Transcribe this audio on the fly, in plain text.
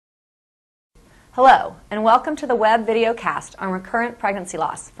Hello, and welcome to the web video cast on recurrent pregnancy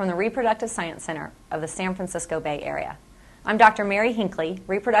loss from the Reproductive Science Center of the San Francisco Bay Area. I'm Dr. Mary Hinckley,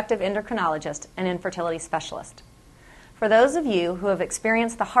 reproductive endocrinologist and infertility specialist. For those of you who have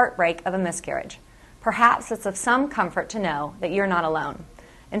experienced the heartbreak of a miscarriage, perhaps it's of some comfort to know that you're not alone.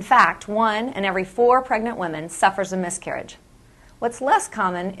 In fact, 1 in every 4 pregnant women suffers a miscarriage. What's less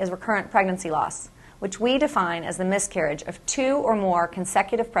common is recurrent pregnancy loss, which we define as the miscarriage of 2 or more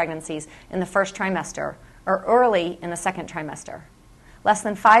consecutive pregnancies in the first trimester or early in the second trimester. Less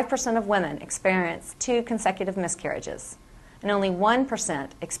than 5% of women experience 2 consecutive miscarriages, and only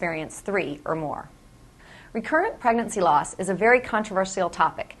 1% experience 3 or more. Recurrent pregnancy loss is a very controversial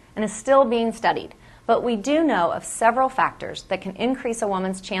topic and is still being studied, but we do know of several factors that can increase a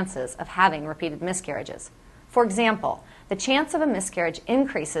woman's chances of having repeated miscarriages. For example, the chance of a miscarriage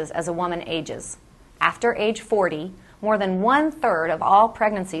increases as a woman ages. After age 40, more than 1/3 of all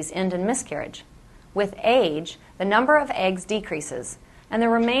pregnancies end in miscarriage. With age, the number of eggs decreases, and the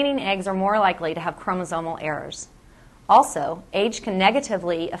remaining eggs are more likely to have chromosomal errors. Also, age can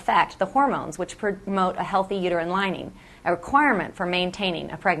negatively affect the hormones which promote a healthy uterine lining, a requirement for maintaining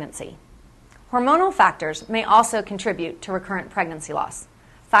a pregnancy. Hormonal factors may also contribute to recurrent pregnancy loss.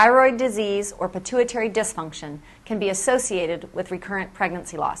 Thyroid disease or pituitary dysfunction can be associated with recurrent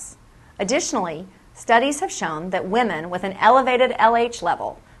pregnancy loss. Additionally, studies have shown that women with an elevated LH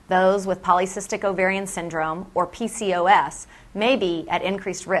level, those with polycystic ovarian syndrome or PCOS, may be at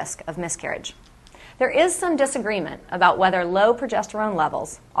increased risk of miscarriage. There is some disagreement about whether low progesterone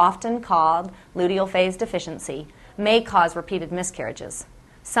levels, often called luteal phase deficiency, may cause repeated miscarriages.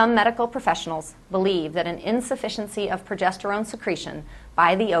 Some medical professionals believe that an insufficiency of progesterone secretion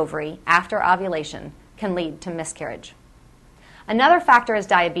by the ovary after ovulation can lead to miscarriage. Another factor is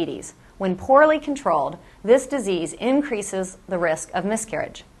diabetes. When poorly controlled, this disease increases the risk of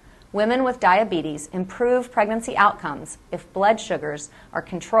miscarriage. Women with diabetes improve pregnancy outcomes if blood sugars are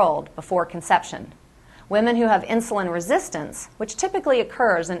controlled before conception. Women who have insulin resistance, which typically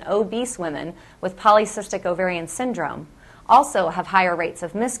occurs in obese women with polycystic ovarian syndrome, also have higher rates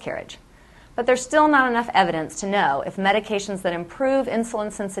of miscarriage. But there's still not enough evidence to know if medications that improve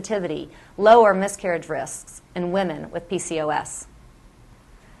insulin sensitivity lower miscarriage risks in women with PCOS.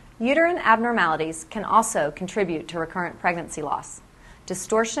 Uterine abnormalities can also contribute to recurrent pregnancy loss.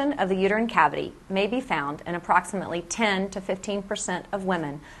 Distortion of the uterine cavity may be found in approximately 10 to 15% of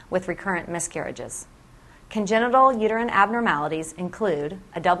women with recurrent miscarriages. Congenital uterine abnormalities include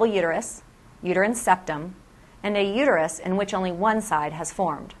a double uterus, uterine septum, and a uterus in which only one side has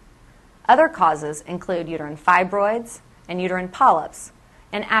formed. Other causes include uterine fibroids and uterine polyps,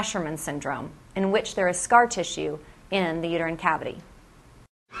 and Asherman syndrome, in which there is scar tissue in the uterine cavity.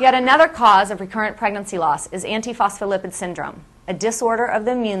 Yet another cause of recurrent pregnancy loss is antiphospholipid syndrome, a disorder of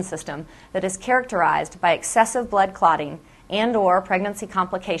the immune system that is characterized by excessive blood clotting and/or pregnancy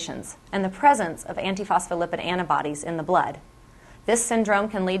complications and the presence of antiphospholipid antibodies in the blood. This syndrome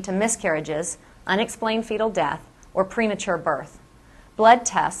can lead to miscarriages, unexplained fetal death, or premature birth. Blood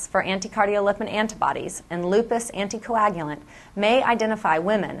tests for anticardiolipin antibodies and lupus anticoagulant may identify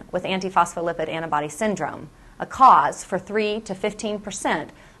women with antiphospholipid antibody syndrome, a cause for 3 to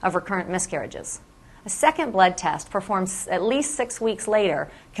 15% of recurrent miscarriages. A second blood test performed at least 6 weeks later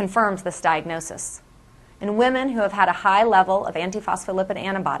confirms this diagnosis. In women who have had a high level of antiphospholipid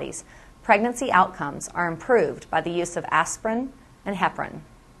antibodies, pregnancy outcomes are improved by the use of aspirin and heparin.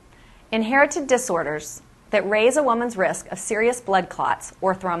 Inherited disorders that raise a woman's risk of serious blood clots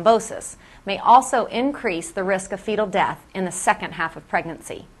or thrombosis may also increase the risk of fetal death in the second half of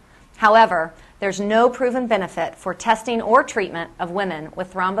pregnancy. However, there's no proven benefit for testing or treatment of women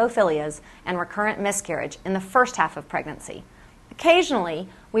with thrombophilias and recurrent miscarriage in the first half of pregnancy. Occasionally,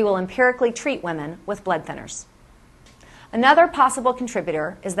 we will empirically treat women with blood thinners. Another possible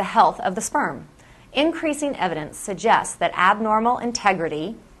contributor is the health of the sperm. Increasing evidence suggests that abnormal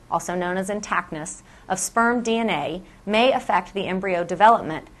integrity, also known as intactness, of sperm DNA may affect the embryo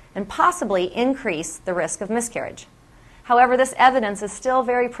development and possibly increase the risk of miscarriage. However, this evidence is still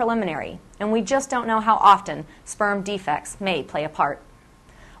very preliminary, and we just don't know how often sperm defects may play a part.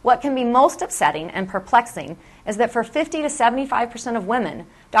 What can be most upsetting and perplexing is that for 50 to 75% of women,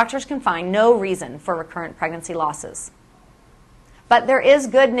 doctors can find no reason for recurrent pregnancy losses. But there is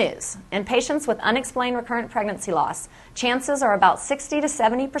good news. In patients with unexplained recurrent pregnancy loss, chances are about 60 to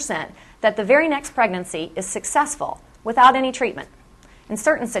 70% that the very next pregnancy is successful without any treatment. In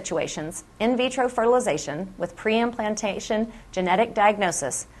certain situations, in vitro fertilization with pre-implantation genetic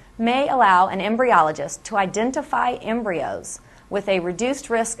diagnosis may allow an embryologist to identify embryos with a reduced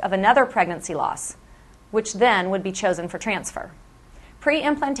risk of another pregnancy loss, which then would be chosen for transfer.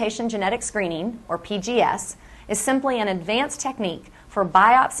 Pre-implantation genetic screening, or PGS, is simply an advanced technique for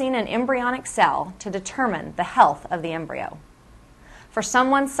biopsying an embryonic cell to determine the health of the embryo. For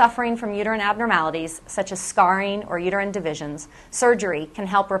someone suffering from uterine abnormalities, such as scarring or uterine divisions, surgery can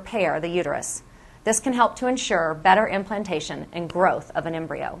help repair the uterus. This can help to ensure better implantation and growth of an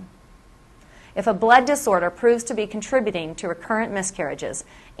embryo. If a blood disorder proves to be contributing to recurrent miscarriages,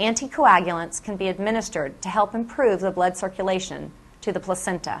 anticoagulants can be administered to help improve the blood circulation to the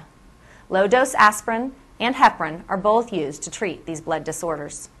placenta. Low-dose aspirin and heparin are both used to treat these blood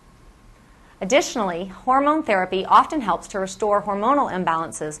disorders. Additionally, hormone therapy often helps to restore hormonal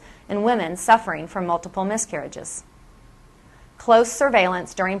imbalances in women suffering from multiple miscarriages. Close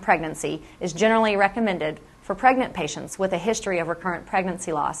surveillance during pregnancy is generally recommended for pregnant patients with a history of recurrent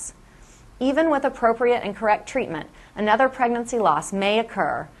pregnancy loss. Even with appropriate and correct treatment, another pregnancy loss may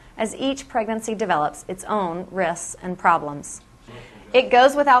occur as each pregnancy develops its own risks and problems. It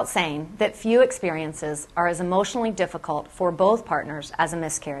goes without saying that few experiences are as emotionally difficult for both partners as a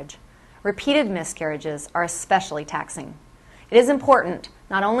miscarriage. Repeated miscarriages are especially taxing. It is important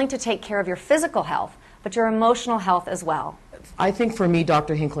not only to take care of your physical health, but your emotional health as well. I think for me,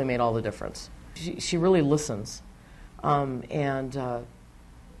 Dr. Hinckley made all the difference. She really listens.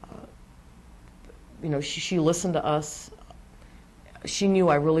 She listened to us. She knew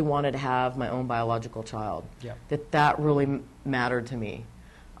I really wanted to have my own biological child. Yeah. That really mattered to me.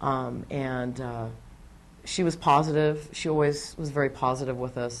 She was positive. She always was very positive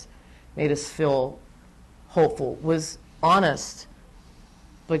with us, made us feel hopeful, was honest,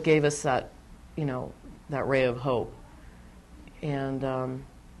 but gave us that ray of hope. And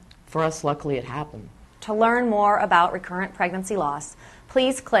for us, luckily, it happened. To learn more about recurrent pregnancy loss,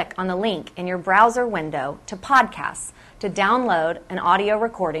 please click on the link in your browser window to podcasts to download an audio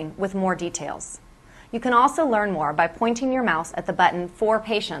recording with more details. You can also learn more by pointing your mouse at the button For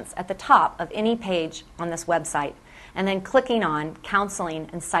Patients at the top of any page on this website and then clicking on Counseling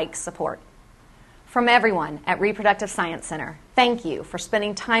and Psych Support. From everyone at Reproductive Science Center, thank you for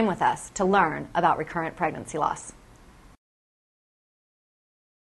spending time with us to learn about recurrent pregnancy loss.